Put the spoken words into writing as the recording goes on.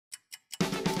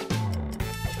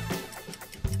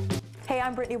Hey,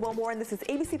 I'm Brittany Wilmore, and this is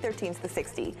ABC 13's The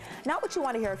 60. Not what you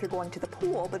want to hear if you're going to the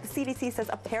pool, but the CDC says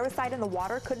a parasite in the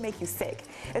water could make you sick.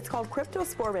 It's called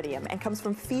cryptosporidium and comes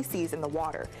from feces in the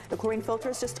water. The chlorine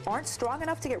filters just aren't strong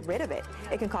enough to get rid of it.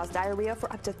 It can cause diarrhea for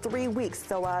up to 3 weeks,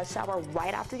 so shower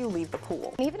right after you leave the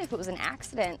pool. Even if it was an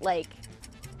accident, like,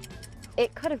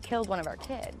 it could have killed one of our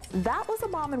kids. That was a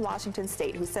mom in Washington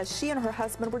State who says she and her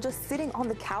husband were just sitting on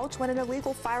the couch when an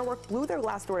illegal firework blew their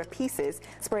glass door to pieces,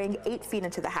 spraying 8 feet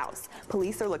into the house.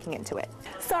 Police are looking into it.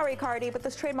 Sorry, Cardi, but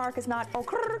this trademark is not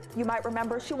Okurrr. You might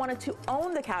remember she wanted to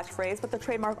own the catchphrase, but the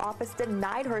trademark office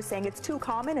denied her, saying it's too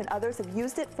common and others have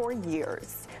used it for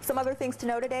years. Some other things to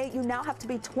know today: you now have to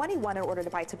be 21 in order to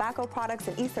buy tobacco products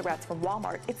and e-cigarettes from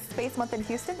Walmart. It's Space Month in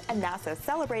Houston, and NASA is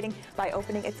celebrating by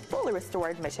opening its fully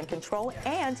restored Mission Control.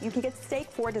 And you can get steak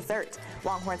for dessert.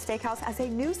 Longhorn Steakhouse has a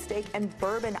new steak and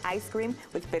bourbon ice cream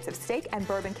with bits of steak and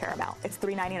bourbon caramel. It's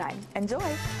 $3.99.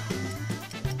 Enjoy.